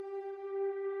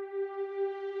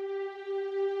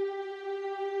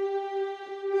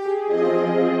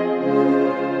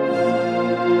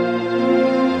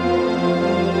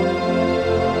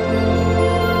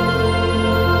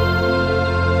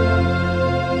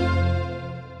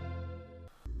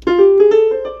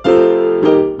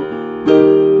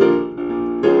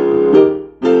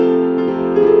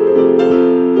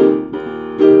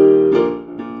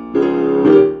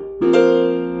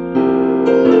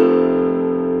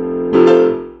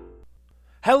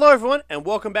Hello, everyone, and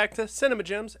welcome back to Cinema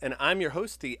Gems, and I'm your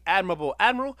host, the Admirable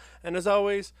Admiral, and as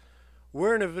always,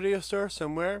 we're in a video store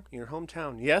somewhere in your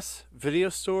hometown. Yes, video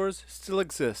stores still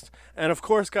exist. And of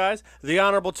course, guys, the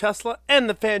Honorable Tesla and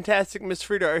the fantastic Miss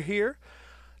Frida are here.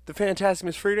 The fantastic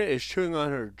Miss Frida is chewing on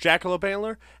her jackalope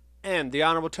antler, and the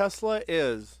Honorable Tesla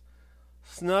is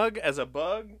snug as a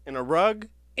bug in a rug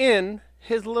in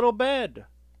his little bed.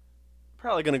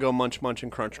 Probably gonna go munch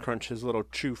and crunch his little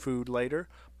chew food later.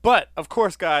 But, of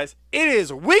course, guys, it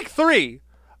is week 3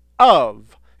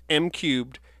 of M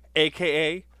Cubed,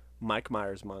 a.k.a. Mike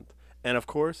Myers Month. And, of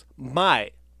course,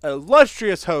 my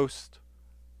illustrious host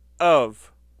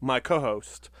of my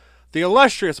co-host, the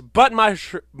illustrious Butt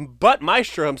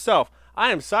Maestro himself.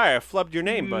 I am sorry I flubbed your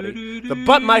name, buddy. The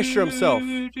Butt Maestro himself.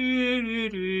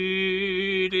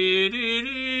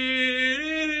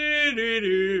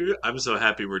 I'm so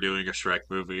happy we're doing a Shrek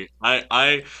movie.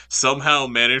 I somehow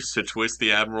managed to twist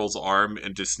the Admiral's arm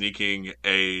into sneaking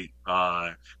a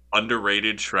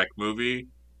underrated Shrek movie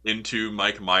into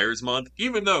Mike Myers month,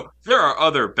 even though there are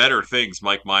other better things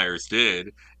Mike Myers did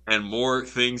and more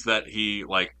things that he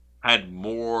had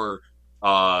more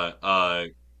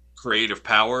creative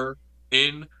power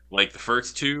in, like the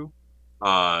first two,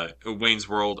 Wayne's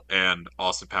World and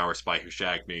Austin Powers Spy Who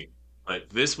Shagged Me.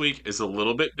 But this week is a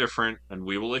little bit different, and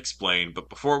we will explain. But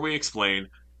before we explain,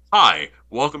 hi,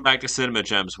 welcome back to Cinema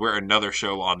Gems. We're another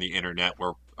show on the internet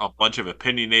where a bunch of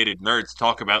opinionated nerds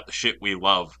talk about the shit we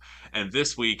love. And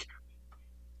this week,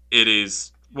 it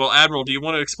is... Well, Admiral, do you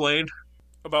want to explain?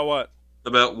 About what?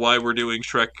 About why we're doing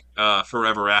Shrek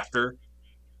Forever After?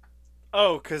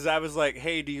 Oh, because I was like,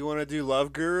 hey, do you want to do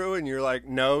Love Guru? And you're like,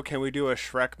 no, can we do a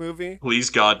Shrek movie? Please,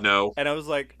 God, no. And I was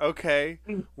like, okay,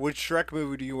 which Shrek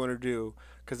movie do you want to do?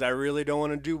 Because I really don't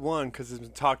want to do one because it's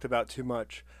been talked about too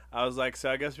much. I was like,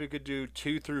 so I guess we could do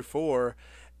 2 through 4.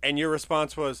 And your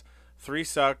response was, 3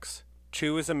 sucks,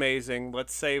 2 is amazing,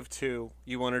 let's save 2.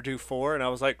 You want to do 4? And I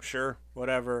was like, sure,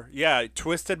 whatever. Yeah,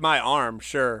 twisted my arm,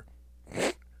 sure.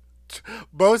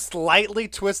 Most lightly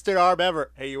twisted arm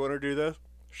ever. Hey, you want to do this?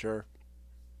 Sure.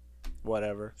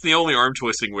 Whatever. It's the only arm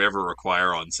twisting we ever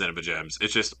require on Cinema Gems.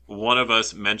 It's just one of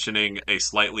us mentioning a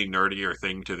slightly nerdier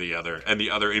thing to the other, and the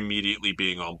other immediately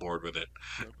being on board with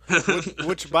it.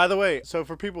 which, by the way, so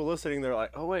for people listening, they're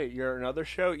like, oh, wait, you're another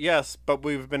show? Yes, but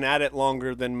we've been at it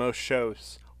longer than most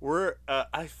shows. We're,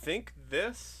 I think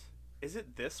is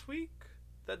it this week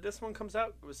that this one comes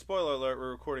out? Spoiler alert,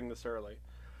 we're recording this early.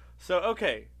 So,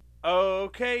 okay,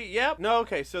 yep. No,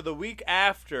 okay, so the week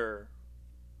after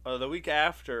will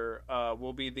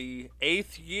be the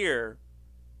 8th year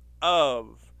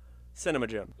of Cinema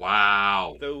Gem.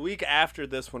 Wow. The week after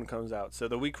this one comes out. So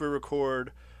the week we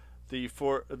record the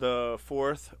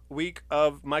 4th week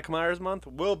of Mike Myers Month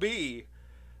will be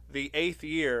the 8th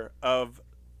year of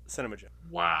Cinema Gem.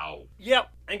 Wow.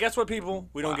 Yep. And guess what, people?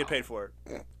 We don't get paid for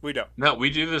it. We don't. No, we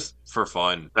do this for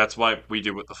fun. That's why we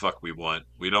do what the fuck we want.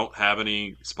 We don't have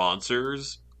any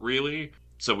sponsors, really.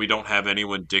 So we don't have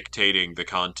anyone dictating the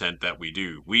content that we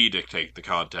do. We dictate the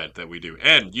content that we do.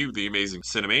 And you, the amazing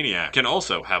Cinemaniac, can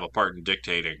also have a part in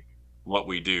dictating what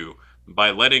we do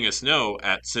by letting us know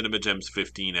at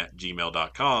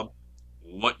cinemagems15@gmail.com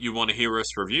what you want to hear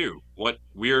us review. What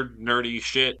weird, nerdy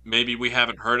shit maybe we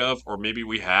haven't heard of, or maybe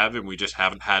we have and we just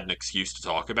haven't had an excuse to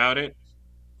talk about it.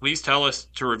 Please tell us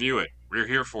to review it. We're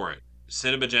here for it.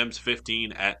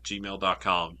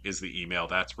 cinemagems15@gmail.com is the email.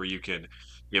 That's where you can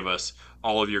give us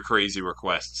all of your crazy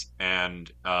requests.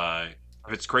 And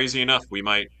if it's crazy enough, we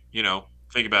might,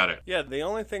 think about it. Yeah, the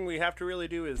only thing we have to really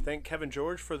do is thank Kevin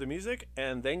George for the music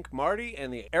and thank Marty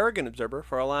and the Arrogant Observer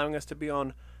for allowing us to be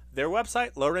on their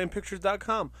website,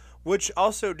 lowrainpictures.com. Which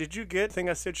also, did you get the thing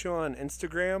I sent you on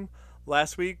Instagram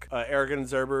last week? Arrogant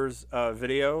Observer's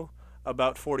video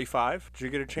about 45. Did you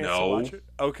get a chance to watch it?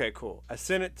 Okay, cool. I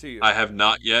sent it to you. I have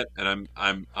not yet, and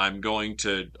I'm going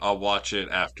to. I'll watch it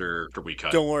after we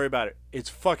cut. Don't worry about it. It's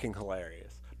fucking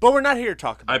hilarious. But we're not here to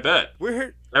talk about I bet. We're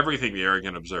here. Everything the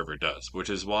Arrogant Observer does, which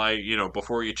is why,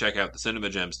 before you check out the Cinema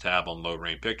Gems tab on Low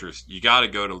Rain Pictures, you got to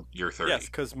go to your 30. Yes,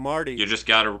 because Marty... You just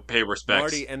got to pay respects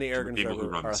Marty and the Arrogant to the people Observer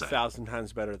who run are the site. 1,000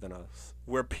 times better than us.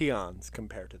 We're peons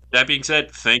compared to them. That being said,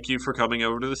 thank you for coming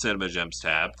over to the Cinema Gems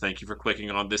tab. Thank you for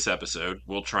clicking on this episode.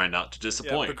 We'll try not to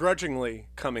disappoint. Yeah, begrudgingly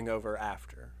coming over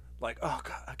after. Like, oh,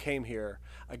 God, I came here.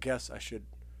 I guess I should...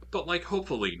 But,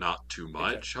 hopefully not too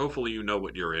much. Exactly. Hopefully you know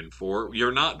what you're in for.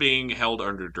 You're not being held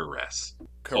under duress.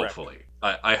 Correct. Hopefully.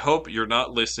 I hope you're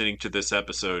not listening to this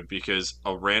episode because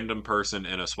a random person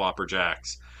in a Swapper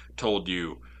Jacks told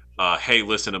you, hey,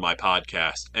 listen to my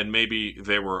podcast, and maybe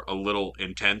they were a little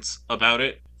intense about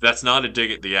it. That's not a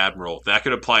dig at the Admiral. That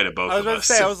could apply to both of us. I was about to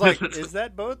say, I was like, is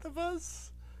that both of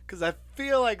us? Because I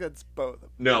feel like it's both of us.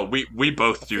 No, we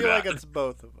both I do feel that. like it's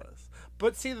both of us.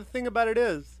 But see, the thing about it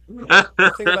is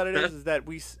that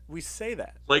we say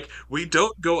that. Like, we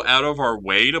don't go out of our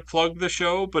way to plug the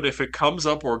show, but if it comes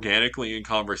up organically in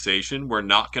conversation, we're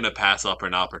not going to pass up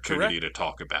an opportunity Correct. to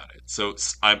talk about it. So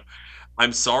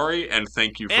I'm sorry, and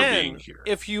thank you for being And here.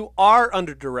 if you are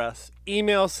under duress,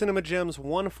 email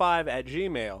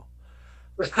cinemagems15@gmail.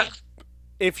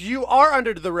 If you are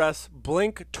under duress,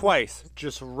 blink twice.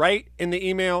 Just write in the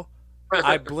email,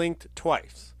 I blinked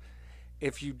twice.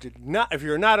 If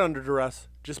you're not under duress,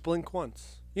 just blink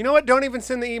once. You know what? Don't even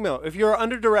send the email. If you're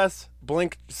under duress,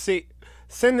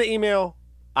 send the email,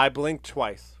 I blinked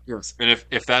twice. Yes. And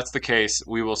if that's the case,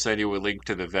 we will send you a link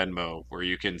to the Venmo where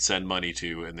you can send money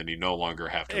to, and then you no longer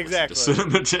have to Exactly. listen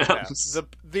to Cinema Yeah. Gems.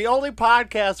 The only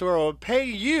podcast where we'll pay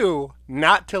you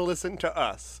not to listen to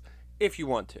us, if you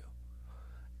want to.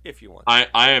 If you want to.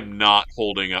 I am not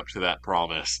holding up to that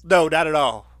promise. No, not at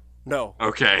all. No.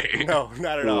 Okay. No,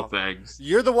 not at Cool, all. thanks.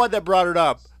 You're the one that brought it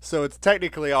up, so it's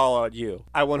technically all on you.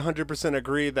 I 100%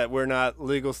 agree that we're not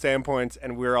legal standpoints,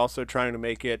 and we're also trying to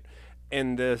make it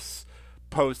in this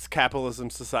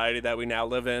post-capitalism society that we now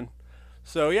live in.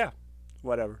 So, yeah,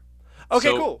 whatever. Okay,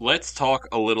 So cool. let's talk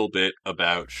a little bit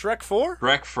about Shrek 4?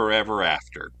 Shrek Forever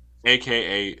After,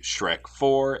 aka Shrek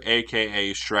 4,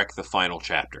 aka Shrek the Final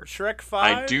Chapter. Shrek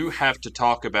 5? I do have to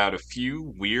talk about a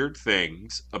few weird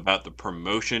things about the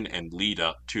promotion and lead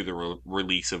up to the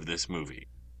release of this movie.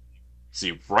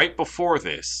 See, right before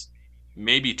this,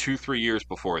 maybe 2-3 years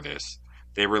before this,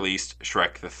 they released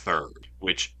Shrek the Third,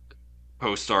 which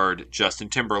co-starred Justin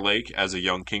Timberlake as a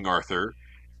young King Arthur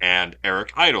and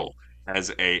Eric Idle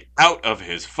as a out of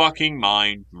his fucking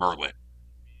mind Merlin,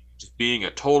 just being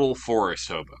a total forest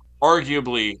hobo.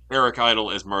 Arguably, Eric Idle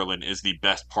as Merlin is the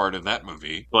best part of that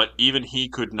movie, but even he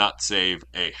could not save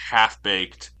a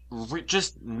half-baked,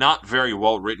 just not very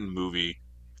well-written movie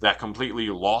that completely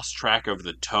lost track of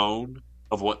the tone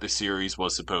of what the series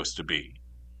was supposed to be.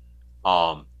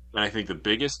 And I think the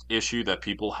biggest issue that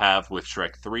people have with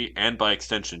Shrek 3 and by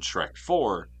extension Shrek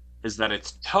 4 is that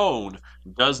its tone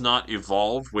does not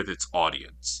evolve with its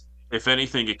audience. If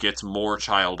anything, it gets more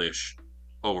childish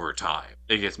over time.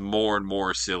 It gets more and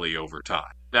more silly over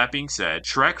time. That being said,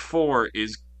 Shrek 4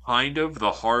 is kind of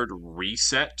the hard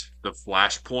reset, the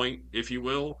flashpoint, if you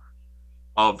will,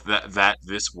 of that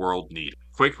this world needed.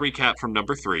 Quick recap from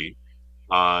number 3.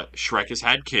 Shrek has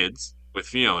had kids with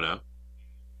Fiona,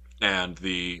 and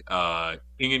the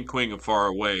King and Queen of Far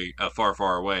Away, Far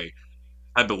Far Away,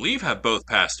 I believe have both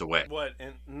passed away. What?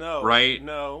 No. Right?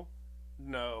 No.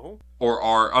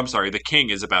 I'm sorry, the king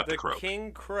is about to croak. The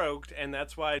king croaked, and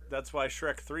that's why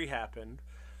Shrek 3 happened.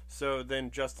 So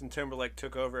then Justin Timberlake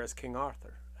took over as King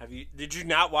Arthur. Did you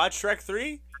not watch Shrek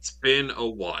 3? It's been a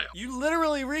while. You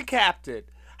literally recapped it.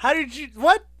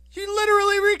 What? You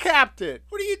literally recapped it.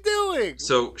 What are you doing?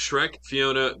 So Shrek,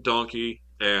 Fiona, Donkey,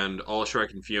 and all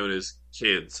Shrek and Fiona's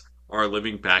kids are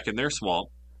living back in their swamp.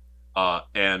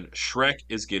 And Shrek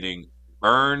is getting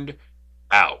burned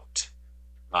out.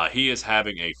 He is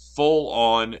having a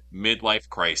full-on midlife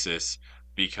crisis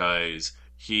because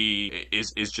he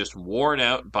is just worn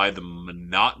out by the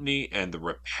monotony and the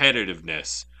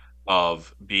repetitiveness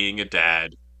of being a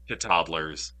dad to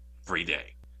toddlers every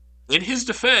day. In his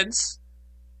defense,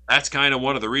 that's kind of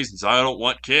one of the reasons I don't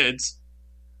want kids.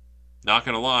 Not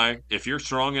gonna lie, if you're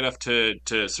strong enough to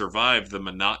survive the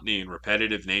monotony and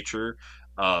repetitive nature,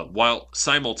 while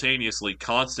simultaneously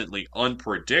constantly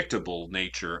unpredictable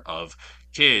nature of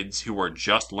kids who are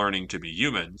just learning to be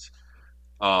humans,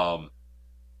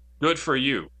 good for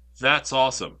you. That's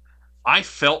awesome. I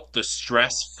felt the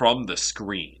stress from the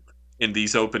screen in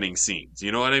these opening scenes.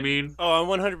 You know what I mean? Oh, I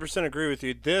 100% agree with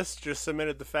you. This just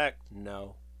cemented the fact,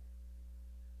 no.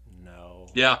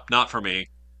 Yeah, not for me.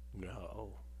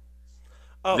 No.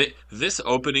 Oh. This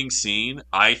opening scene,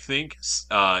 I think,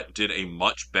 did a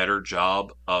much better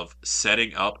job of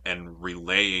setting up and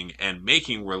relaying and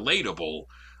making relatable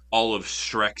all of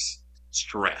Shrek's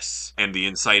stress and the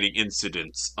inciting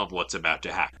incidents of what's about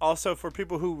to happen. Also, for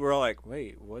people who were like,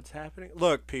 wait, what's happening?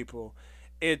 Look, people,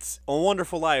 it's A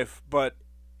Wonderful Life, but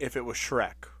if it was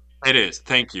Shrek. It is.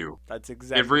 Thank you. That's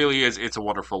exactly. It really is. It's a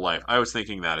Wonderful Life. I was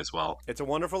thinking that as well. It's A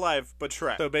Wonderful Life, but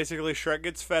Shrek. So basically, Shrek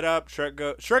gets fed up.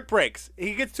 Shrek breaks.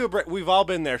 He gets to a break. We've all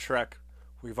been there, Shrek.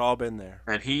 We've all been there.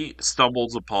 And he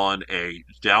stumbles upon a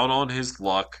down on his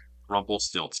luck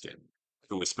Rumpelstiltskin,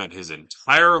 who has spent his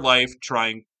entire life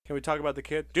trying. Can we talk about the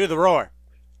kid? Do the roar.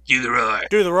 Do the roar.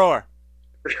 Do the roar.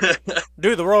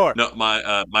 Do the roar. No,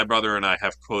 my brother and I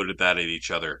have quoted that at each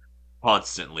other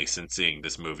constantly since seeing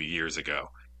this movie years ago.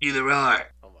 Do the roar.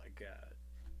 Oh my god.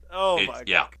 Oh my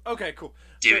Yeah. god. Okay, cool.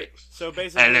 Do it. So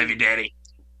basically, I love you, Daddy.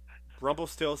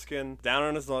 Rumpelstiltskin down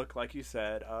on his luck, like you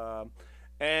said,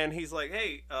 and he's like,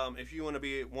 "Hey, if you want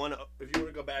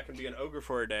to go back and be an ogre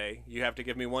for a day, you have to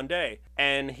give me 1 day."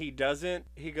 And he doesn't.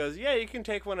 He goes, "Yeah, you can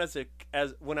take one as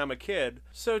when I'm a kid."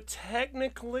 So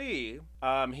technically,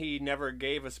 he never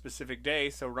gave a specific day,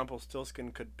 so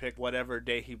Rumpelstiltskin could pick whatever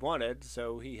day he wanted.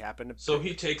 So he happened to. So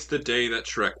he takes the day that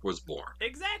Shrek was born.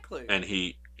 Exactly. And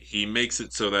he makes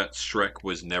it so that Shrek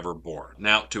was never born.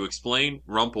 Now, to explain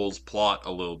Rumpel's plot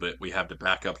a little bit, we have to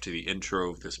back up to the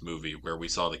intro of this movie where we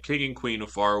saw the king and queen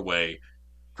of Far Away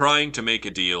trying to make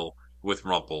a deal with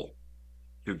Rumpel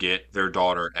to get their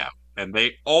daughter out. And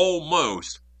they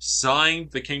almost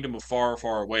signed the kingdom of Far,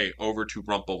 Far Away over to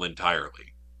Rumpel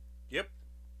entirely. Yep.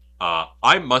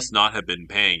 I must not have been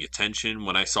paying attention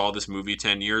when I saw this movie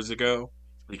 10 years ago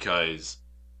because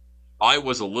I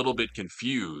was a little bit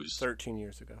confused. 13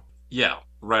 years ago. Yeah,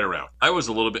 right around. I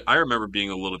remember being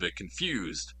a little bit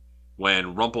confused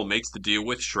when Rumpel makes the deal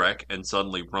with Shrek and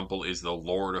suddenly Rumpel is the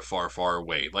Lord of Far, Far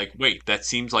Away. Like, wait, that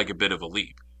seems like a bit of a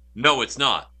leap. No, it's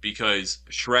not, because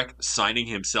Shrek signing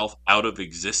himself out of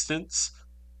existence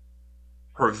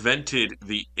prevented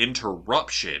the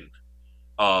interruption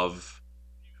of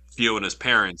Fiona's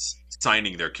parents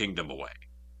signing their kingdom away.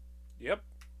 Yep.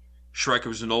 Shrek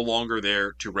was no longer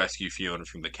there to rescue Fiona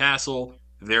from the castle.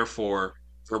 Therefore,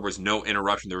 there was no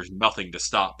interruption. There was nothing to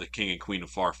stop the king and queen of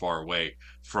Far, Far Away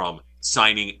from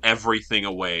signing everything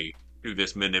away to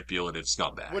this manipulative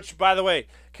scumbag. Which, by the way,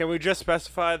 can we just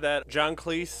specify that John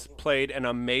Cleese played an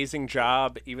amazing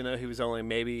job, even though he was only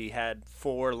maybe had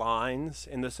 4 lines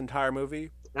in this entire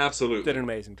movie? Absolutely. Did an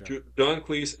amazing job. John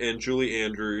Cleese and Julie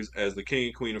Andrews as the king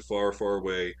and queen of Far, Far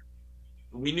Away.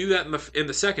 We knew that in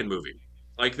the second movie.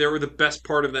 Like, they were the best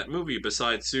part of that movie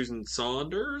besides Susan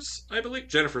Saunders, I believe.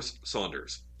 Jennifer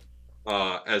Saunders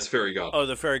as Fairy God. Oh,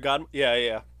 the Fairy God?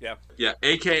 Yeah. Yeah,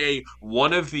 a.k.a.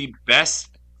 one of the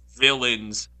best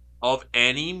villains of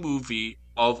any movie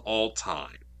of all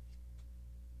time.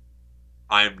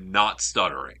 I'm not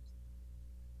stuttering.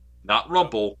 Not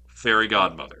Rumpel, Fairy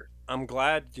Godmother. I'm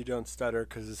glad you don't stutter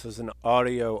because this is an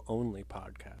audio-only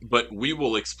podcast. But we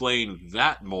will explain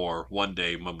that more one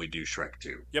day when we do Shrek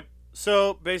 2. Yep.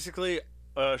 So, basically,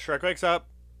 Shrek wakes up,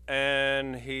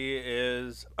 and he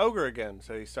is ogre again.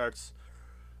 So he starts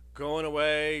going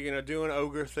away, doing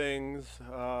ogre things,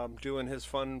 doing his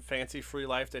fun, fancy, free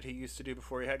life that he used to do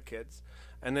before he had kids.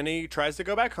 And then he tries to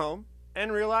go back home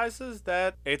and realizes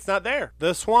that it's not there.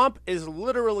 The swamp is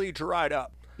literally dried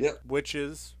up. Yep.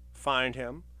 Witches find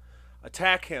him,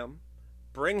 attack him,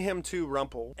 bring him to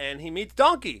Rumpel, and he meets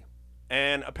Donkey.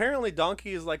 And apparently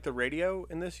Donkey is like the radio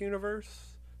in this universe.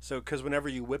 So, because whenever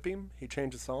you whip him, he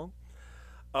changes song.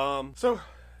 So,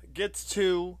 gets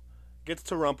to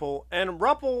Rumpel, and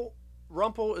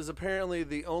Rumpel is apparently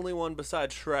the only one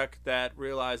besides Shrek that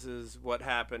realizes what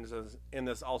happens in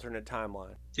this alternate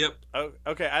timeline. Yep. Oh,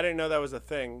 okay, I didn't know that was a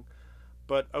thing,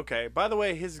 but okay. By the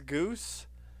way, his goose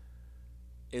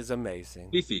is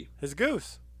amazing. Beefy. His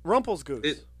goose, Rumpel's goose,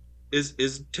 It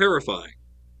is terrifying.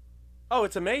 Oh,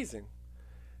 it's amazing.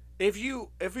 If you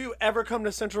ever come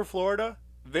to Central Florida,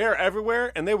 they're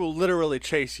everywhere, and they will literally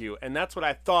chase you. And that's what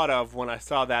I thought of when I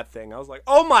saw that thing. I was like,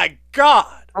 oh my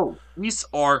god! Oh, these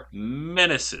are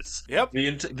menaces. Yep.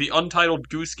 The Untitled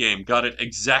Goose Game got it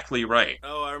exactly right.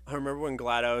 Oh, I remember when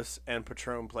GLaDOS and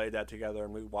Patron played that together,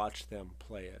 and we watched them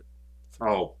play it.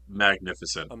 Oh,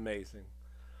 magnificent. Amazing.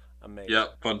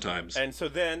 Yep, fun times. And so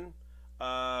then,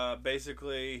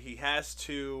 basically, he has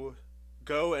to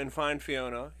go and find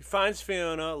Fiona. He finds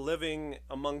Fiona living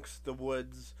amongst the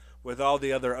woods with all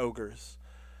the other ogres.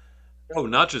 Oh,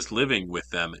 not just living with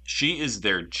them. She is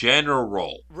their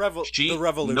general. The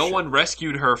revolution. No one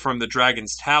rescued her from the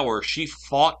dragon's tower. She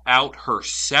fought out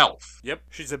herself. Yep,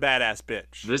 she's a badass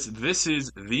bitch. This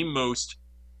is the most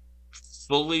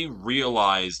fully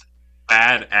realized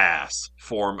badass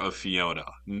form of Fiona.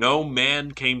 No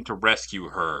man came to rescue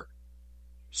her.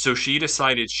 So she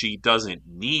decided she doesn't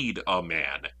need a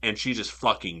man, and she just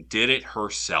fucking did it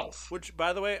herself. Which,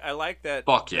 by the way, I like that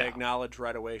Fuck they yeah. acknowledge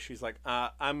right away. She's like,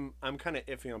 I'm kind of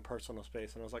iffy on personal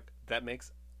space, and I was like, that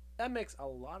makes a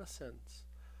lot of sense.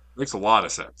 Makes a lot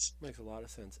of sense. Makes a lot of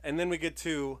sense. And then we get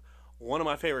to one of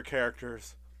my favorite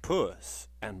characters, Puss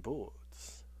in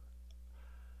Boots.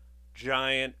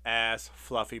 Giant ass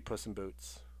fluffy Puss in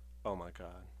Boots. Oh my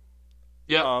god.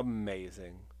 Yeah.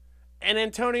 Amazing. And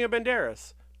Antonio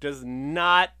Banderas does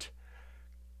not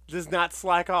Does not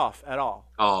slack off at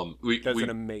all. We Does an we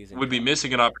amazing would be job.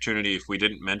 missing an opportunity if we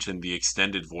didn't mention the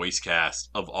extended voice cast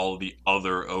of all the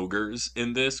other ogres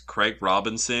in this. Craig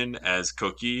Robinson as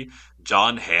Cookie,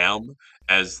 John Hamm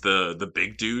as the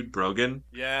big dude Brogan.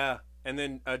 Yeah. And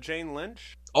then Jane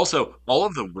Lynch. Also, all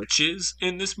of the witches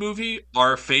in this movie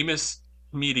are famous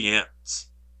comedians.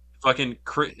 Fucking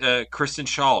Kristen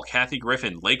Shaw, Kathy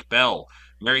Griffin, Lake Bell,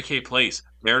 Mary Kay Place,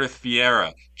 Meredith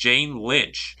Vieira, Jane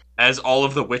Lynch as all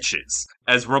of the witches,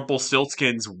 as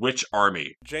Rumpelstiltskin's witch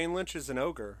army. Jane Lynch is an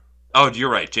ogre. Oh, you're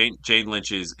right. Jane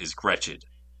Lynch is Gretchen.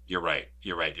 You're right.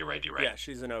 You're right. You're right. You're right. Yeah,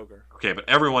 she's an ogre. Okay, but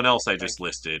everyone else I Thank just you.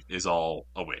 listed is all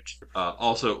a witch.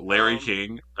 Also, Larry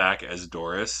King back as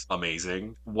Doris,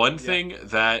 amazing. One thing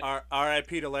that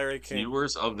R.I.P. to Larry King.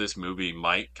 viewers of this movie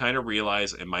might kind of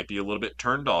realize and might be a little bit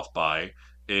turned off by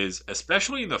is,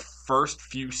 especially in the first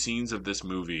few scenes of this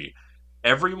movie,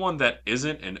 everyone that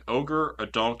isn't an ogre, a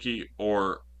donkey,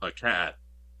 or a cat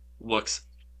looks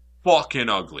fucking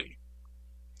ugly.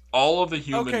 All of the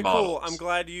human models. Cool. I'm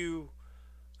glad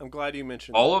you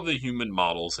mentioned all that. of the human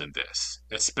models in this,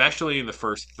 especially in the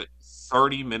first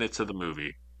 30 minutes of the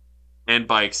movie, and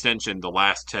by extension, the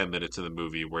last 10 minutes of the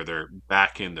movie where they're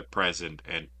back in the present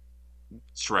and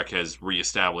Shrek has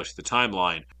reestablished the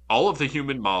timeline, all of the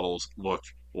human models look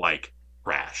like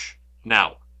trash.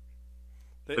 Now,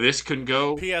 this could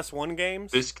go PS1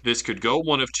 games. This could go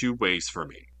one of two ways for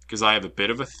me because I have a bit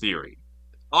of a theory.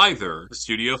 Either the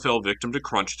studio fell victim to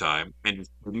crunch time and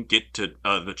didn't get to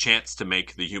the chance to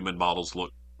make the human models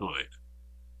look good,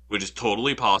 which is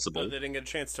totally possible. They didn't get a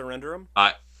chance to render them.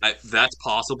 That's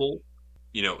possible.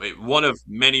 You know, one of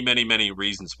many, many, many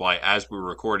reasons why, as we're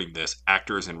recording this,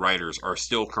 actors and writers are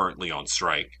still currently on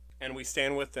strike. And we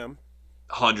stand with them.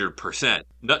 100%.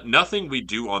 Nothing we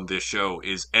do on this show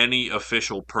is any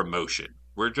official promotion.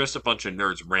 We're just a bunch of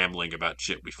nerds rambling about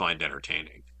shit we find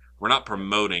entertaining. We're not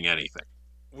promoting anything.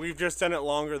 We've just done it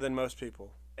longer than most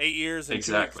people. 8 years and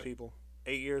 2 weeks, people.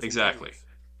 8 years and 2 weeks.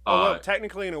 Well,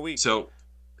 technically in a week. So,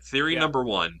 theory number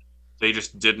one, they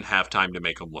just didn't have time to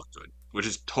make them look good, which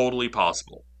is totally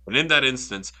possible. And in that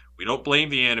instance, we don't blame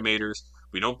the animators,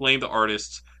 we don't blame the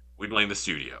artists, we blame the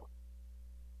studio.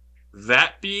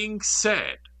 That being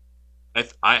said,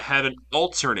 I had an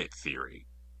alternate theory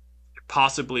to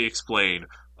possibly explain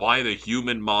why the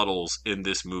human models in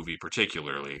this movie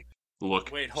particularly look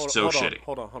so shitty.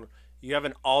 Hold on. You have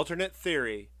an alternate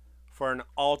theory for an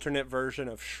alternate version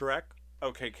of Shrek?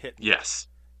 Okay, hit me. Yes.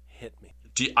 Hit me.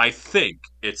 I think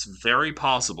it's very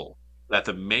possible that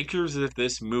the makers of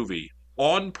this movie,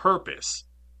 on purpose,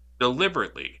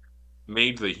 deliberately,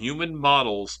 made the human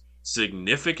models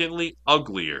significantly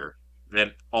uglier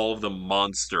than all of the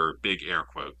monster, big air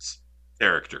quotes,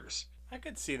 characters. I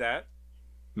could see that.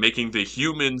 Making the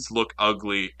humans look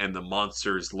ugly and the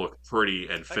monsters look pretty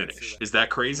and finished. Is that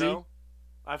crazy? No.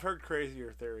 I've heard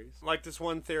crazier theories. Like this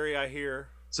one theory I hear.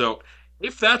 So,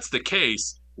 if that's the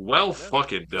case,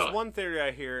 fucking done. This one theory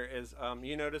I hear is,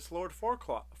 you notice Lord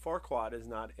Farquaad is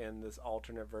not in this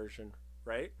alternate version,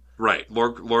 right? Right.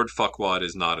 Lord Fuckwad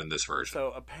is not in this version.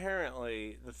 So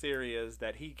apparently the theory is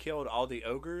that he killed all the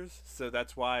ogres, so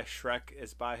that's why Shrek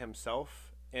is by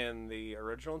himself in the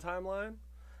original timeline.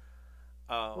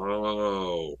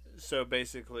 So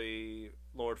basically,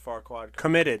 Lord Farquaad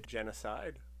committed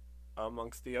genocide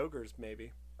amongst the ogres,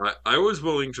 maybe. I was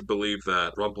willing to believe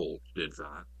that Rumple did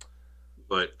that,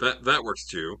 but that works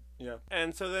too. Yeah,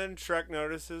 and so then Shrek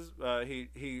notices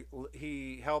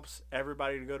he helps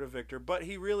everybody to go to Victor, but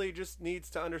he really just needs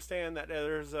to understand that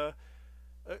there's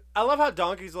I love how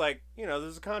Donkey's like,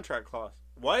 there's a contract clause.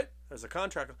 What? There's a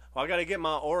contract clause. Well, I got to get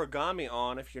my origami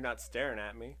on if you're not staring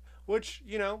at me. Which,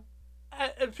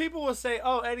 people will say,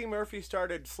 oh, Eddie Murphy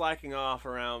started slacking off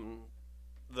around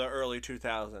the early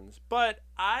 2000s. But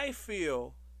I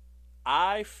feel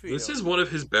this is one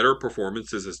of his better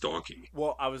performances as Donkey.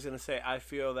 Well, I was going to say, I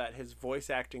feel that his voice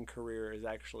acting career is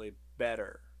actually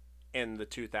better in the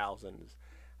 2000s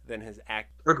than his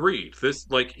act. Agreed. This,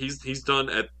 he's done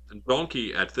at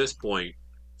Donkey at this point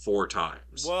 4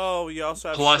 times. Whoa, you also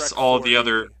have plus Shrek all 4D. the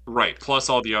other plus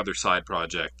all the other side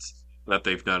projects that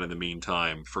they've done in the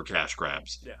meantime for cash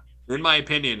grabs. Yeah. In my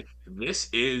opinion, this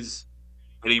is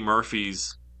Eddie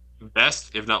Murphy's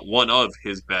best, if not one of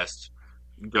his best,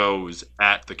 goes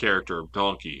at the character of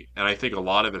Donkey. And I think a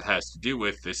lot of it has to do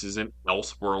with this is an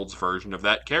Elseworlds version of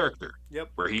that character.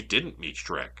 Yep. Where he didn't meet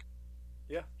Shrek.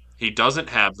 Yeah. He doesn't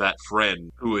have that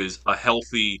friend who is a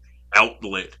healthy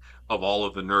outlet of all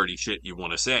of the nerdy shit you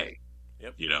want to say.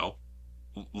 Yep.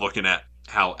 Looking at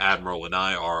how Admiral and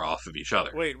I are off of each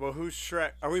other. Wait, well, who's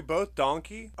Shrek? Are we both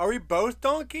Donkey?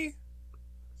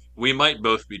 We might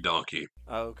both be Donkey.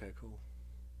 Oh, okay, cool.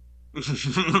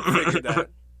 Figured that.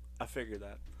 I figured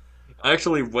that.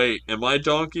 Actually, wait, am I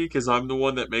Donkey? Because I'm the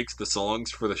one that makes the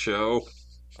songs for the show.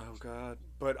 Oh God!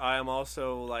 But I am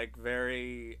also like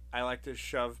very. I like to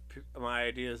shove my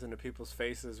ideas into people's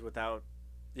faces without.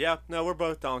 Yeah, no, we're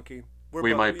both donkey. We're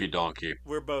We both. might be Donkey.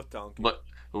 We're both donkey. Let,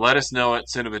 let us know at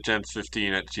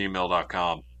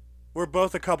cinemagems15@gmail.com. We're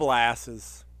both a couple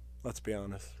asses. Let's be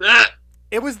honest. Ah!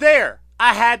 It was there.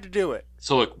 I had to do it.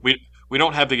 So look, we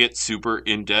don't have to get super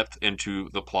in depth into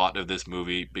the plot of this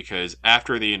movie because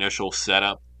after the initial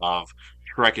setup of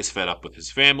Shrek is fed up with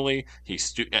his family,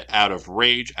 he's out of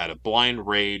rage, out of blind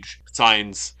rage,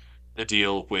 signs a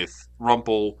deal with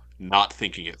Rumple, not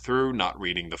thinking it through, not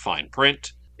reading the fine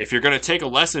print. If you're going to take a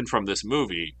lesson from this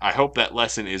movie, I hope that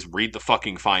lesson is read the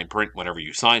fucking fine print whenever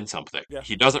you sign something. Yeah.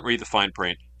 He doesn't read the fine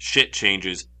print. Shit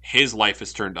changes. His life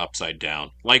is turned upside down.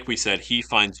 Like we said, he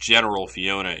finds General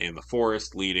Fiona in the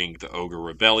forest leading the ogre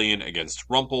rebellion against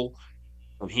Rumple.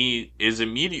 And he is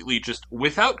immediately just,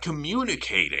 without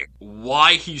communicating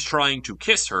why he's trying to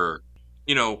kiss her,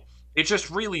 it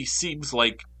just really seems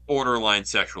like borderline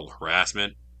sexual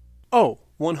harassment. Oh,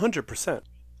 100%.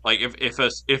 Like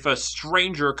if a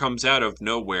stranger comes out of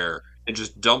nowhere and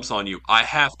just dumps on you, I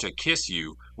have to kiss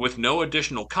you with no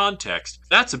additional context,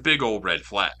 that's a big old red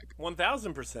flag.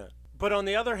 1000%. But on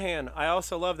the other hand, I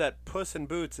also love that Puss in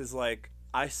Boots is like,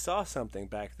 I saw something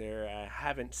back there I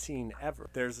haven't seen ever.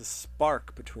 There's a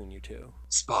spark between you two.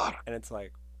 Spot. And it's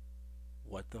like,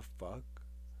 what the fuck?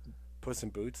 Puss in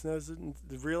Boots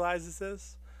realizes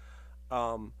this.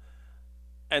 And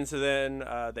so then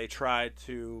they try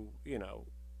to,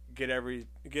 get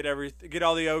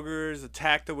all the ogres,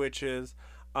 attack the witches.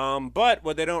 But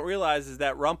what they don't realize is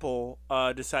that Rumple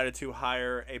decided to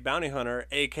hire a bounty hunter,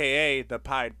 aka the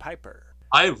Pied Piper.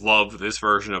 I love this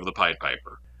version of the Pied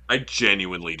Piper. I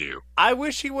genuinely do. I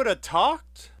wish he would have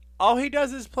talked. All he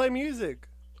does is play music.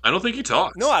 I don't think he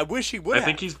talks. No, I wish he would have. I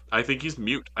think he's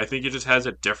mute. I think he just has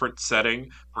a different setting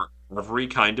for every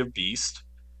kind of beast.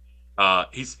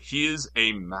 He is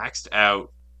a maxed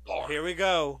out bard. Here we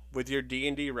go with your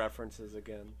D&D references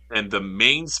again. And the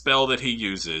main spell that he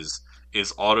uses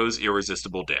is Otto's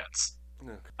Irresistible Dance.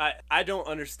 I don't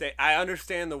understand. I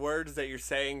understand the words that you're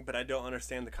saying, but I don't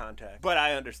understand the context. But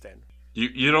I understand.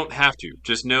 You don't have to.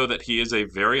 Just know that he is a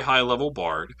very high level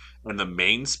bard, and the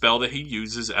main spell that he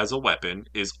uses as a weapon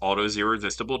is Otto's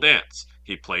Irresistible Dance.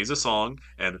 He plays a song,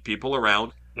 and the people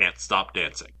around can't stop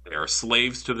dancing. They are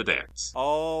slaves to the dance.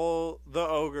 All the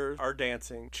ogres are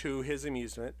dancing to his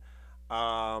amusement,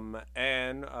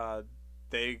 and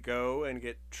they go and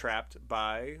get trapped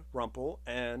by Rumple,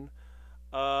 and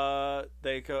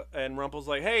and Rumple's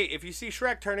like, "Hey, if you see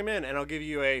Shrek, turn him in, and I'll give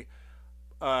you a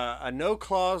no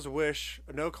clause wish,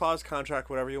 a no clause contract,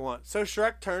 whatever you want." So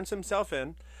Shrek turns himself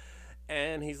in,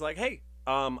 and he's like, "Hey,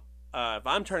 if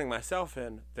I'm turning myself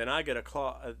in, then I get a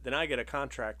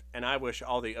contract, and I wish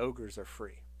all the ogres are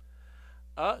free."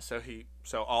 So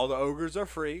all the ogres are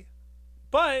free,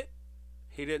 but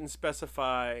he didn't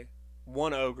specify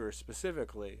one ogre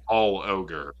specifically. All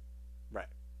ogre. Right.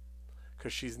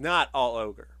 Because she's not all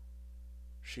ogre.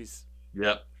 She's...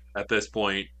 Yep. At this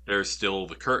point, there's still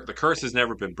the curse. The curse has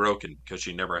never been broken because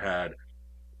she never had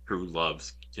true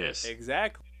love's kiss.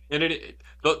 Exactly. And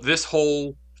this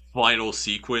whole final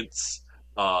sequence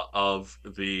of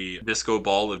the disco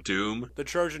ball of doom, the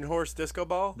Trojan horse disco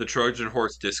ball. The Trojan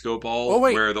horse disco ball. Oh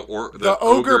wait, where the ogre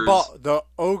ogres, ball, the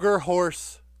ogre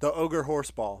horse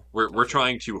ball. We're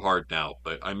trying too hard now,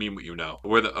 but I mean what you know.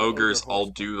 Where the ogres all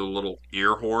do the little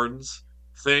ear horns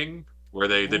thing, where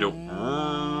they do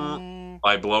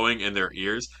by blowing in their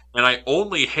ears, and I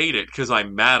only hate it because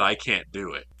I'm mad I can't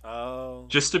do it. Oh.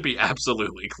 Just to be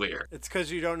absolutely clear. It's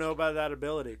because you don't know about that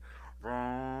ability.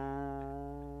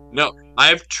 No,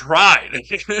 I've tried.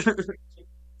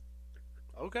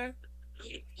 Okay.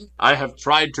 I have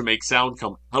tried to make sound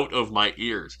come out of my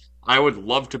ears. I would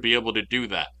love to be able to do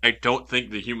that. I don't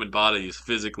think the human body is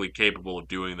physically capable of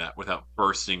doing that without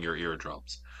bursting your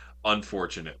eardrums.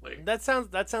 Unfortunately. That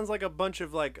sounds like a bunch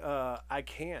of like, I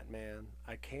can't, man.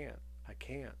 I can't.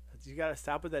 You gotta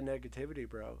stop with that negativity,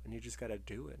 bro, and you just gotta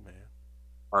do it, man.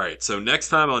 All right, so next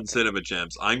time on Cinema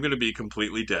Gems, I'm gonna be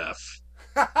completely deaf.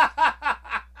 Well,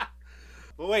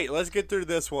 wait, let's get through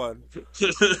this one.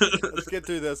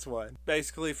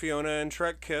 Basically, Fiona and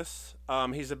Shrek kiss.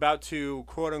 He's about to,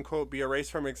 quote unquote, be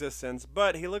erased from existence,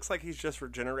 but he looks like he's just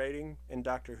regenerating in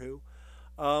Doctor Who.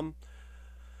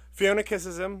 Fiona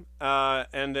kisses him,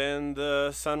 and then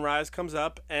the sunrise comes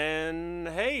up, and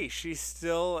hey, she's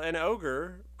still an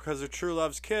ogre because of true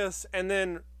love's kiss, and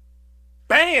then,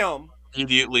 BAM!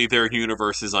 Immediately, their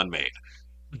universe is unmade.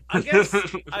 I guess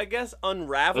That's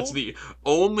Unravel. the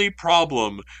only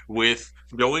problem with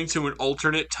going to an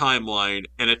alternate timeline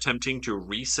and attempting to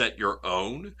reset your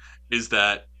own is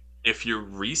that if you're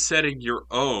resetting your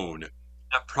own,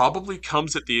 that probably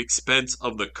comes at the expense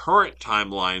of the current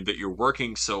timeline that you're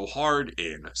working so hard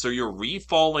in. So you're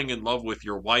re-falling in love with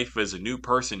your wife as a new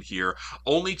person here,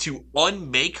 only to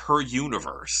unmake her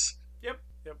universe. Yep,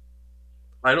 yep.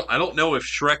 I don't know if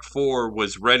Shrek 4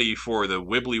 was ready for the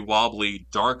wibbly wobbly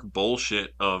dark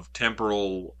bullshit of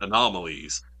temporal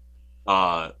anomalies.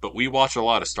 But we watch a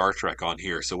lot of Star Trek on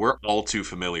here, so we're all too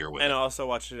familiar with And I it. also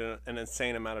watched an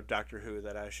insane amount of Doctor Who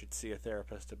that I should see a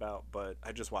therapist about, but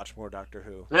I just watch more Doctor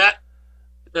Who. Yeah,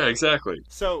 yeah, exactly.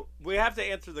 So we have to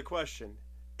answer the question: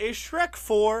 is Shrek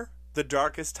 4 the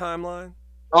darkest timeline?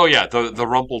 Oh yeah, the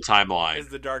Rumple timeline Is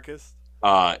the darkest?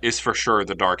 is for sure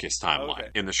the darkest timeline Okay.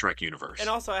 in the Shrek And universe.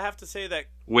 also, I have to say that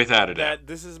Without a doubt.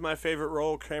 this is my favorite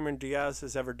role Cameron Diaz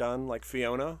has ever done. Like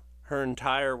Fiona, her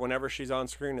entire whenever she's on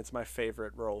screen, it's my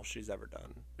favorite role she's ever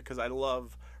done because I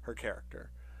love her character.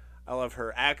 I love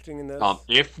her acting in this.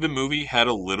 If the movie had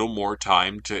a little more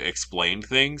time to explain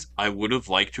things, I would have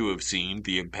liked to have seen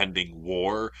the impending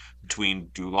war between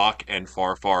Duloc and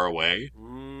Far Far Away,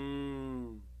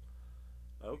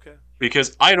 Okay.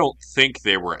 because I don't think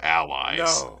they were allies.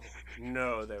 No,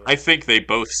 no, they were. I think they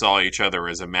both saw each other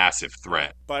as a massive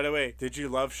threat. By the way, did you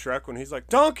love Shrek when he's like,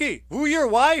 "Donkey, woo your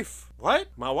wife"? What?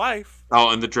 My wife? Oh,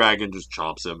 and the dragon just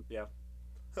chomps him. Yeah.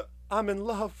 I'm in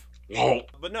love. Oh,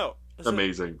 But no.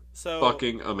 amazing. So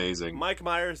Fucking amazing. Mike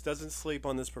Myers doesn't sleep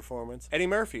on this performance. Eddie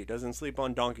Murphy doesn't sleep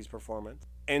on Donkey's performance.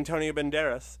 Antonio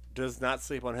Banderas does not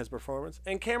sleep on his performance,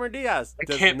 and Cameron Diaz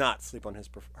does can't- not sleep on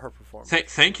her performance.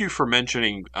 Thank you for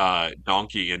mentioning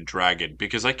Donkey and Dragon,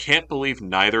 because I can't believe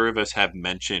neither of us have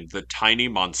mentioned the tiny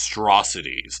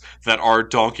monstrosities that are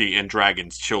Donkey and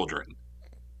Dragon's children.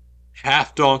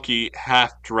 Half donkey,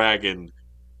 half dragon,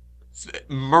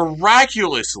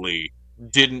 miraculously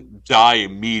didn't die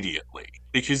immediately.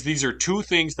 Because these are two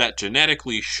things that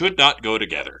genetically should not go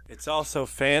together. It's also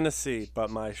fantasy, but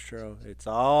Maestro, it's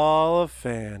all a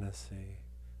fantasy.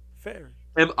 Fair.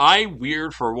 Am I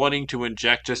weird for wanting to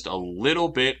inject just a little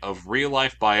bit of real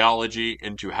life biology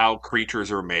into how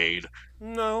creatures are made?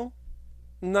 No,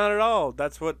 not at all.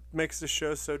 That's what makes the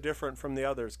show so different from the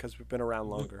others because we've been around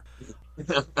longer.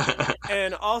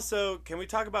 And also, can we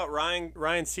talk about Ryan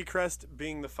Seacrest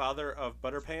being the father of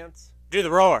Butterpants? Do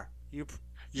the roar. You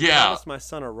Yeah. promised my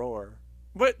son a roar.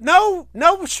 But no,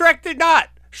 Shrek did not.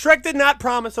 Shrek did not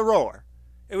promise a roar.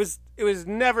 It was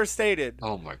never stated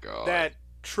Oh my god. that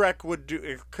Shrek would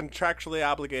do contractually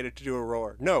obligated to do a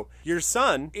roar. No, your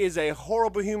son is a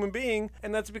horrible human being,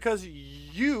 and that's because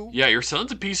you Yeah, your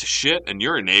son's a piece of shit and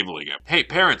you're enabling him. Hey,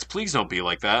 parents, please don't be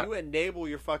like that. you enable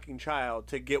your fucking child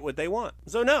to get what they want.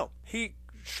 So no,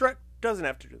 Shrek doesn't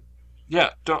have to do. Yeah,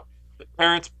 don't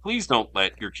parents, please don't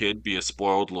let your kid be a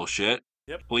spoiled little shit.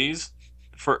 Yep. Please.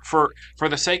 For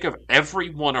the sake of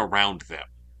everyone around them.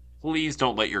 Please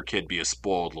don't let your kid be a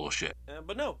spoiled little shit.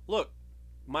 But no, look,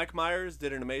 Mike Myers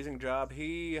did an amazing job.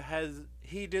 He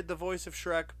did the voice of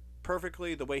Shrek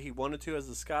perfectly the way he wanted to as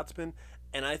the Scotsman,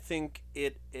 and I think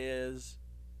it is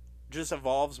just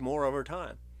evolves more over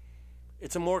time.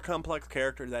 It's a more complex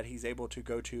character that he's able to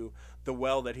go to the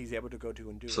well that he's able to go to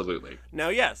and do. Absolutely. It. Now,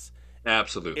 yes,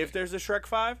 Absolutely. if there's a Shrek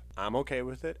 5, I'm okay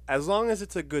with it as long as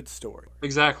it's a good story.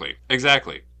 Exactly.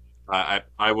 Exactly.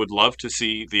 I would love to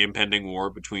see the impending war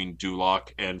between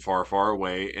Duloc and Far Far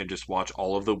Away and just watch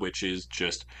all of the witches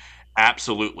just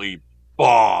absolutely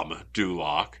bomb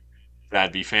Duloc.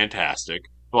 That'd be fantastic.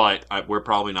 But we're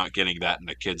probably not getting that in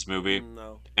the kids' movie.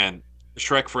 No. And the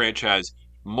Shrek franchise,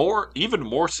 even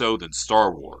more so than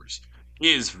Star Wars,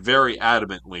 is very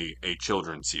adamantly a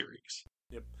children's series.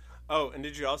 Yep. Oh, and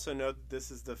did you also know that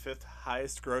this is the 5th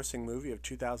highest grossing movie of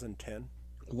 2010?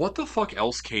 What the fuck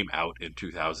else came out in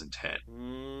 2010?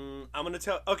 I'm going to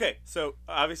tell... Okay, so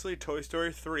obviously Toy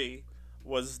Story 3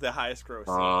 was the highest grossing.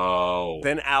 Oh.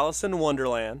 Then Alice in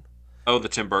Wonderland. Oh, the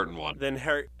Tim Burton one. Then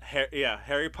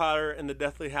Harry Potter and the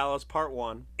Deathly Hallows Part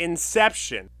 1.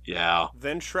 Inception. Yeah.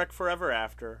 Then Shrek Forever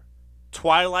After.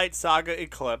 Twilight Saga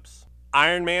Eclipse.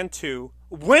 Iron Man 2.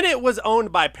 When it was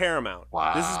owned by Paramount.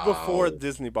 Wow. This is before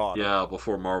Disney bought it. Yeah,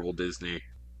 before Marvel Disney.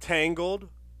 Tangled,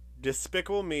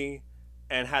 Despicable Me,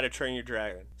 and How to Train Your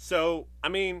Dragon. So, I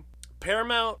mean,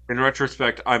 Paramount... In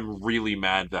retrospect, I'm really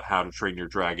mad that How to Train Your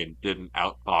Dragon didn't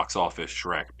outbox office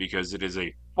Shrek, because it is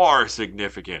a far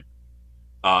significant,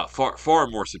 far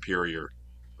more superior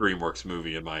DreamWorks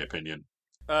movie, in my opinion.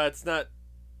 It's not...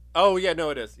 Oh, yeah, no,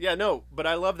 it is. Yeah, no, but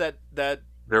I love that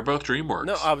They're both No,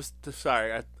 DreamWorks. I was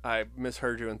sorry. I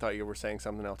misheard you and thought you were saying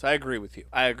something else. I agree with you.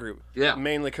 Yeah,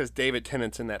 Mainly because David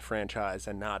Tennant's in that franchise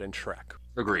and not in Shrek.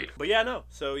 agreed. But yeah, no.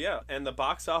 So yeah, and the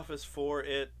box office for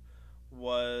it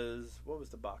was, what was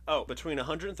the box? Oh, between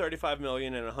 135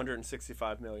 million and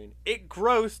 165 million. It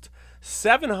grossed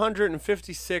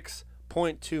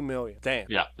 756.2 million. Damn.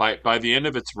 Yeah, by the end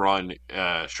of its run,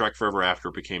 Shrek Forever After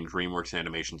became DreamWorks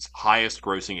Animation's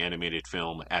highest-grossing animated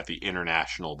film at the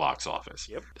international box office.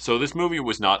 Yep. So this movie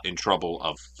was not in trouble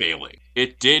of failing.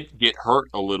 It did get hurt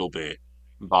a little bit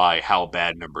by how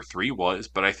bad number three was,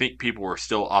 but I think people were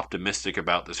still optimistic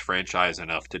about this franchise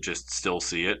enough to just still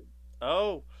see it.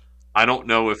 Oh, I don't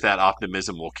know if that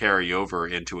optimism will carry over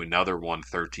into another one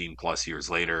 13 plus years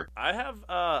later. I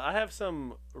have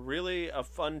some really a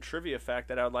fun trivia fact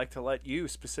that I would like to let you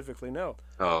specifically know.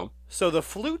 Oh, So the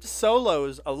flute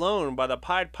solos alone by the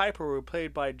Pied Piper were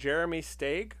played by Jeremy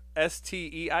Steig,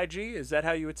 Steig. Is that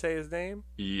how you would say his name?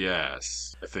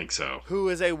 yes, I think so. Who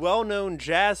is a well-known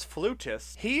jazz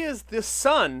flutist. He is the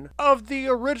son of the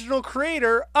original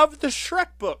creator of the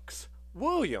Shrek books,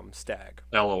 William Steig.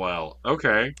 LOL.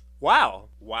 Okay. Wow.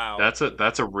 That's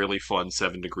a really fun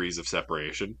 7 degrees of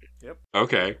separation. Yep.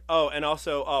 Okay. Oh, and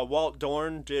also Walt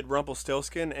Dorn did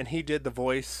Rumpelstiltskin, and he did the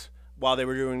voice while they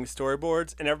were doing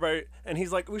storyboards, and everybody, and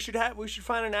he's like, we should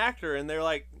find an actor, and they're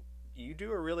like, you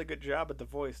do a really good job at the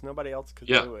voice. Nobody else could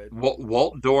Yeah. do it.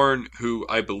 Walt Dorn, who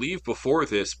I believe before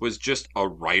this was just a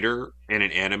writer and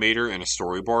an animator and a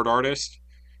storyboard artist.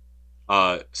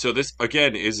 So this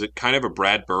again is a kind of a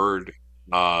Brad Bird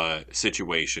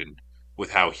situation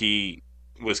with how he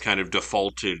was kind of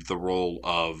defaulted the role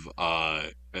of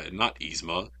not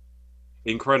Yzma,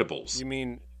 Incredibles, You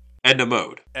mean Edna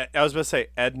Mode. I was about to say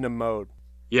Edna Mode.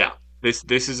 Yeah. This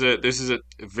is a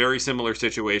very similar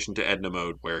situation to Edna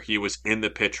Mode where he was in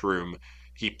the pitch room,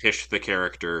 he pitched the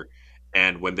character,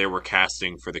 and when they were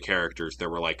casting for the characters, they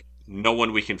were like, no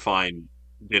one we can find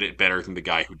did it better than the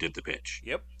guy who did the pitch.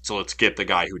 Yep. So let's get the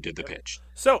guy who did the pitch.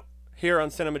 So here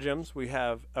on Cinema Gems, we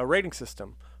have a rating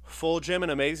system: full gem, an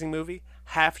amazing movie;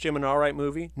 half gem, an alright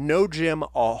movie; no gem,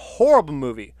 a horrible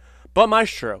movie. But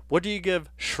Maestro, what do you give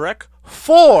Shrek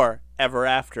Forever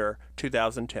After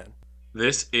 2010?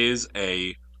 This is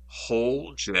a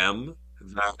whole gem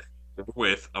that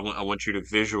I want you to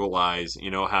visualize, you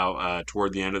know how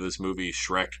toward the end of this movie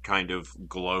Shrek kind of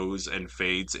glows and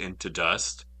fades into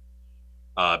dust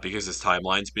because his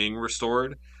timeline's being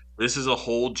restored. This is a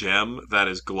whole gem that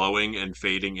is glowing and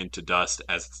fading into dust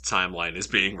as the timeline is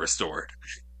being restored.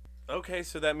 Okay,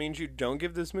 so that means you don't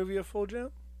give this movie a full gem?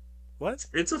 What?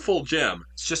 It's a full gem.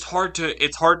 It's just hard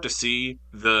to see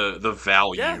the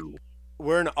value. Yeah.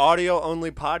 We're an audio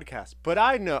only podcast, but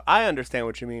I understand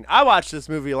what you mean. I watched this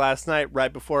movie last night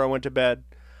right before I went to bed.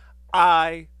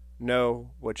 I know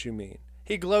what you mean.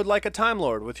 He glowed like a Time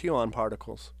Lord with Huon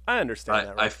particles. I understand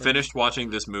that. I reference. finished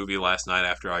watching this movie last night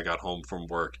after I got home from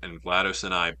work, and GLaDOS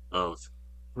and I both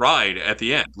cried at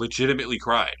the end. Legitimately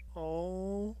cried.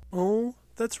 Oh,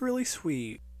 that's really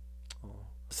sweet.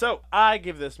 So I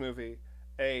give this movie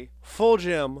a full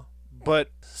gem,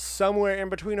 but somewhere in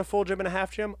between a full gem and a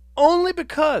half gem, only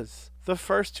because the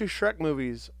first two Shrek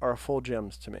movies are full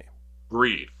gems to me.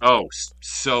 Agreed. Oh,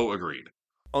 so agreed.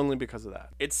 Only because of that.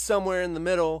 It's somewhere in the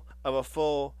middle of a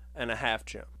full and a half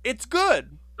gem. It's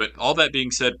good. But all that being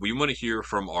said, we want to hear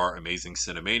from our amazing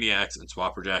Cinemaniacs and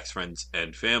Swapperjacks friends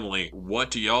and family.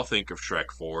 What do y'all think of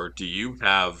Shrek 4? Do you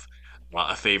have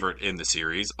a favorite in the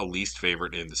series, a least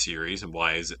favorite in the series, and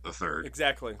why is it the third?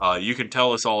 Exactly. You can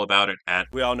tell us all about it at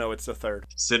We all know it's the third.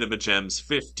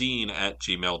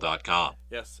 cinemagems15@gmail.com.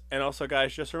 Yes. And also,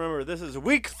 guys, just remember, this is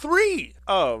week 3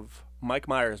 of Mike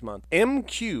Myers month. M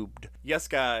cubed. Yes,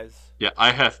 guys. Yeah,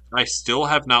 I still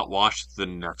have not watched the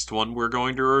next one we're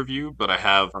going to review, but I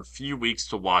have a few weeks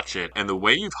to watch it. And the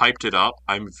way you've hyped it up,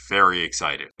 I'm very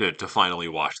excited to finally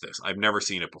watch this. I've never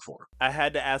seen it before. I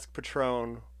had to ask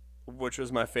Patron, which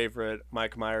was my favorite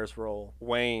Mike Myers role,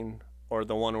 Wayne, or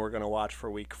the one we're going to watch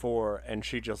for week 4. And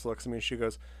she just looks at me and she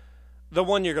goes, the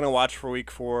one you're going to watch for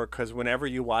week 4, because whenever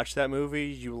you watch that movie,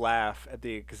 you laugh at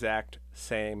the exact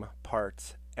same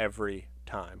parts every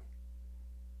time.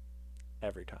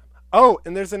 Every time. Oh,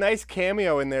 and there's a nice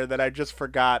cameo in there that I just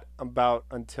forgot about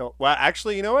until... Well,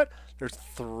 actually, you know what? There's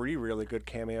 3 really good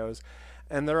cameos,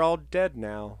 and they're all dead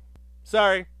now.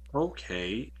 Sorry.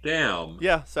 Okay, damn.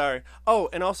 Yeah, sorry. Oh,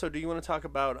 and also, do you want to talk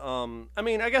about... I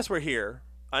mean, I guess we're here.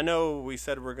 I know we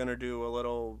said we're going to do a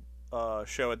little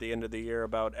show at the end of the year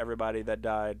about everybody that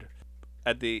died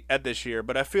at this year,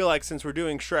 but I feel like since we're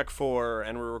doing Shrek 4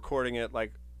 and we're recording it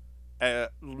like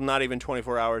not even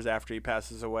 24 hours after he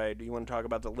passes away, do you want to talk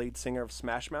about the lead singer of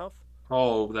Smash Mouth?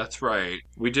 Oh, that's right.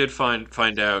 We did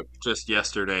find out just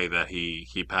yesterday that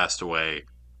he passed away.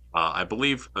 I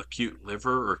believe acute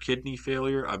liver or kidney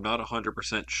failure. I'm not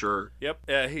 100% sure. Yep.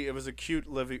 It was acute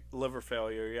liver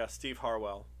failure. Yeah, Steve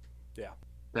Harwell. Yeah.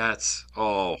 That's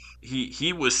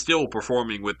he was still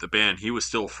performing with the band. He was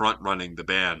still front running the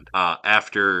band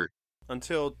after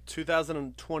Until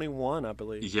 2021, I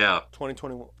believe. yeah,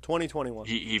 2021. 2021.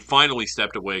 he finally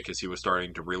stepped away because he was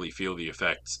starting to really feel the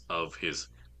effects of his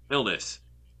illness.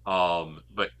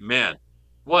 But man,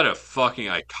 what a fucking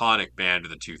iconic band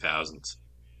in the 2000s.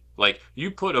 Like, you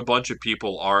put a bunch of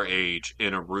people our age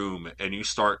in a room and you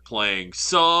start playing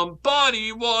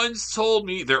Somebody Once Told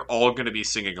Me, they're all going to be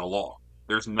singing along.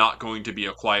 There's not going to be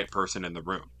a quiet person in the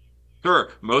room.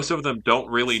 Sure, most of them don't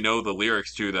really know the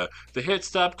lyrics to the hits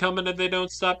stop coming and they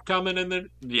don't stop coming and then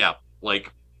yeah,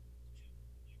 like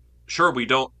sure we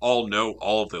don't all know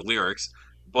all of the lyrics,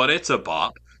 but it's a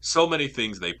bop. So many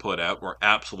things they put out were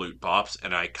absolute bops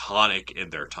and iconic in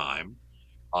their time.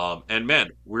 And man,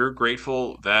 we're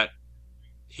grateful that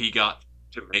he got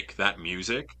to make that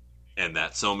music and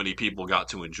that so many people got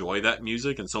to enjoy that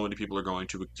music and so many people are going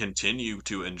to continue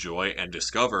to enjoy and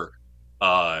discover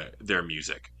their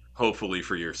music hopefully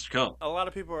for years to come. A lot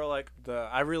of people are like,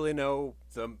 I really know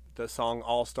the song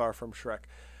All Star from Shrek.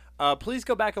 Please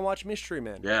go back and watch Mystery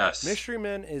Men. Yes, Mystery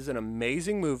Men is an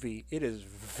amazing movie. It is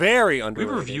very we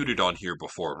underrated. reviewed it on here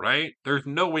before, right? There's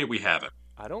no way we haven't.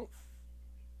 I don't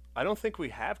I don't think we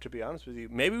have, to be honest with you.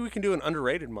 Maybe we can do an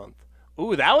underrated month.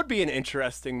 Ooh, that would be an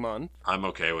interesting month. I'm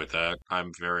okay with that.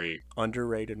 I'm very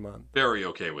Underrated month. very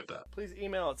okay with that. Please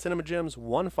email at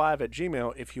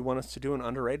cinemagems15@gmail if you want us to do an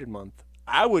underrated month.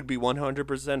 I would be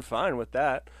 100% fine with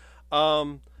that.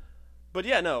 But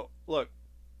yeah, no, look,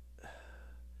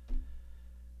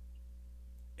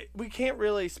 we can't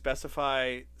really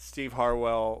specify Steve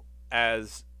Harwell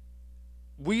as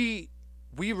we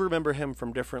remember him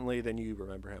from differently than you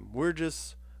remember him. We're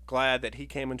just glad that he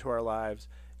came into our lives,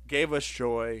 gave us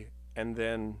joy, and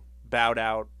then bowed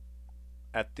out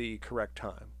at the correct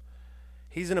time.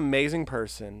 He's an amazing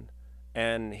person,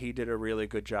 and he did a really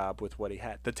good job with what he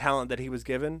had. The talent that he was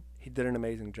given, he did an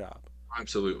amazing job.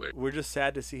 Absolutely. We're just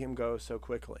sad to see him go so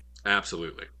quickly.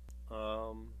 Absolutely.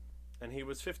 And he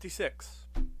was 56,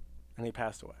 and he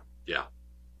passed away. Yeah.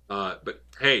 But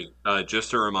hey,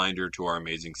 just a reminder to our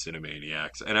amazing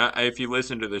Cinemaniacs. And if you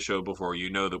listened to the show before, you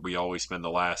know that we always spend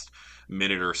the last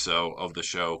minute or so of the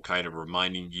show kind of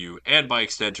reminding you, and by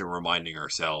extension, reminding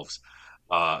ourselves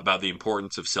about the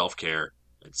importance of self care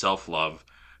and self love,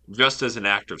 just as an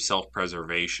act of self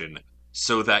preservation,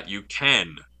 so that you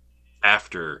can,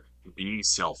 after, be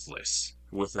selfless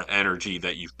with the energy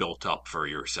that you've built up for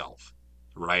yourself.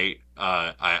 Right?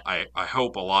 I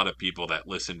hope a lot of people that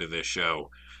listen to this show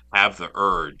have the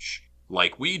urge,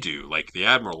 like we do, like the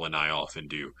Admiral and I often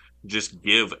do, just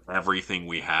give everything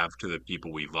we have to the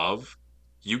people we love.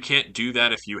 You can't do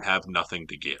that if you have nothing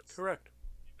to give. Correct.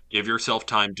 Give yourself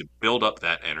time to build up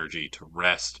that energy, to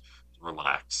rest, to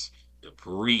relax, to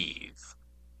breathe,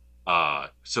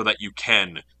 so that you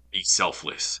can be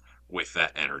selfless with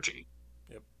that energy.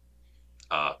 Yep.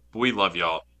 We love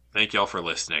y'all. Thank y'all for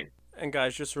listening. And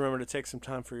guys, just remember to take some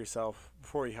time for yourself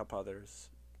before you help others.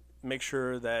 Make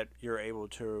sure that you're able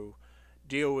to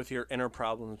deal with your inner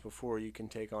problems before you can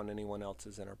take on anyone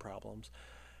else's inner problems.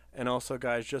 And also,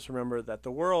 guys, just remember that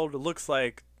the world looks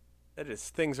like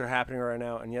things are happening right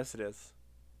now, and yes, it is.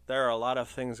 There are a lot of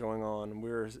things going on.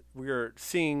 We're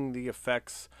seeing the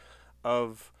effects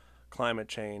of climate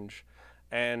change,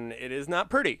 and it is not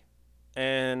pretty.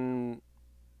 And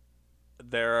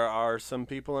there are some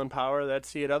people in power that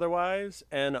see it otherwise,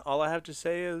 and all I have to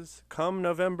say is, come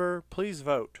November, please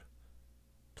vote.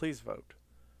 Please vote.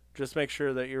 Just make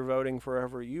sure that you're voting for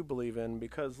whoever you believe in,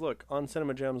 because look, on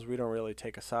Cinema Gems, we don't really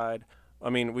take a side. I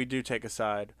mean, we do take a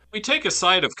side. We take a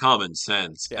side of common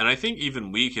sense, Yeah. and I think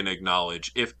even we can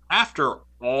acknowledge if after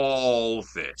all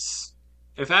this,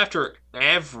 if after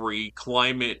every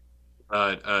climate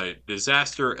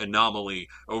disaster anomaly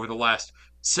over the last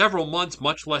several months,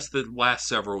 much less the last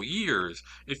several years,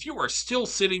 if you are still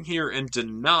sitting here and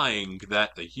denying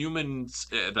that the humans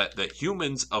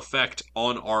effect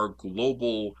on our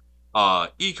global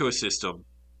ecosystem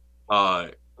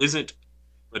isn't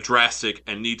drastic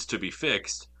and needs to be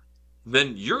fixed,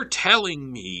 then you're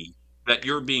telling me that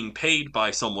you're being paid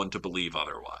by someone to believe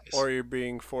otherwise. Or you're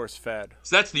being force fed.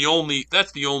 So that's the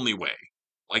only way.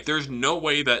 Like there's no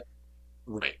way that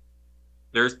right.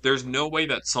 There's no way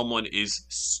that someone is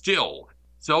still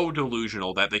so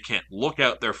delusional that they can't look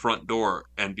out their front door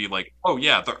and be like, "Oh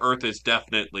yeah, the earth is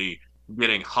definitely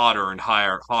getting hotter and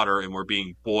higher, hotter, and we're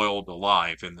being boiled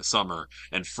alive in the summer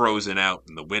and frozen out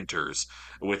in the winters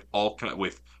with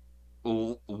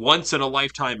once in a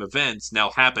lifetime events now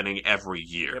happening every Yep.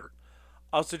 year.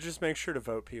 Also, just make sure to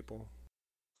vote, people.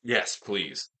 Yes,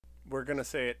 please. We're gonna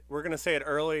say it. We're gonna say it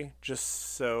early,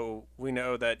 just so we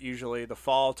know that usually the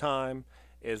fall time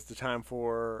is the time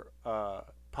for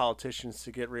politicians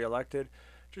to get reelected.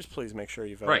 Just please make sure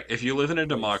you vote, Right. If you live in a please.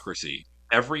 democracy,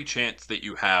 every chance that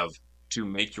you have to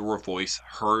make your voice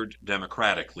heard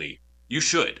democratically, you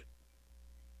should.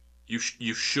 You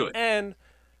should. And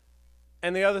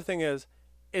the other thing is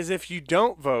if you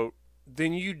don't vote,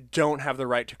 then you don't have the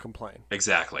right to complain.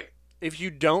 Exactly. If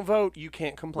you don't vote, you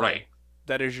can't Right. complain.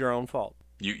 That is your own fault.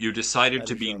 You decided That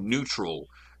to is be your own fault. neutral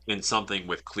in something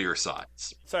with clear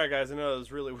sides. Sorry, guys. I know it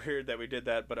was really weird that we did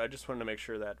that, but I just wanted to make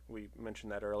sure that we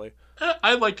mentioned that early.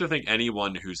 I like to think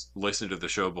anyone who's listened to the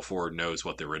show before knows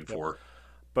what they're in Yep. for.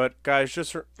 But guys,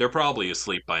 They're probably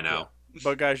asleep by yeah. now.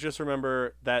 But guys, just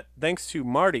remember that thanks to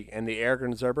Marty and the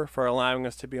Arrogant Observer for allowing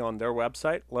us to be on their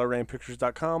website,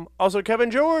 lowrainpictures.com. Also,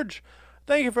 Kevin George,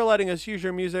 thank you for letting us use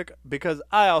your music because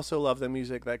I also love the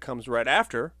music that comes right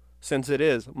after, since it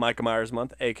is Micah Myers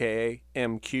month, aka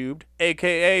M Cubed,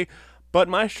 aka but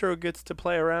Maestro gets to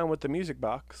play around with the music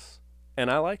box, and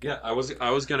I like it. Yeah, I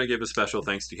was gonna give a special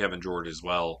thanks to Kevin George as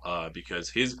well, because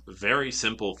his very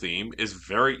simple theme is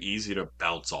very easy to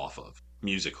bounce off of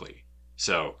musically.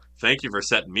 So thank you for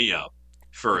setting me up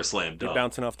for You a slam you dunk.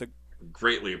 bouncing off the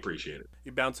Greatly appreciate it.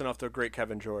 you bouncing off the great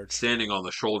Kevin George. Standing on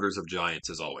the shoulders of giants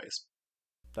as always.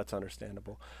 That's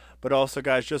understandable. But also,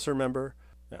 guys, just remember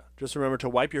to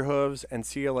wipe your hooves and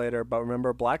see you later. But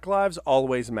remember, Black lives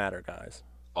always matter, guys.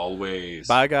 Always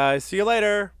Bye, guys. See you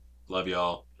later. love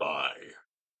y'all. Bye.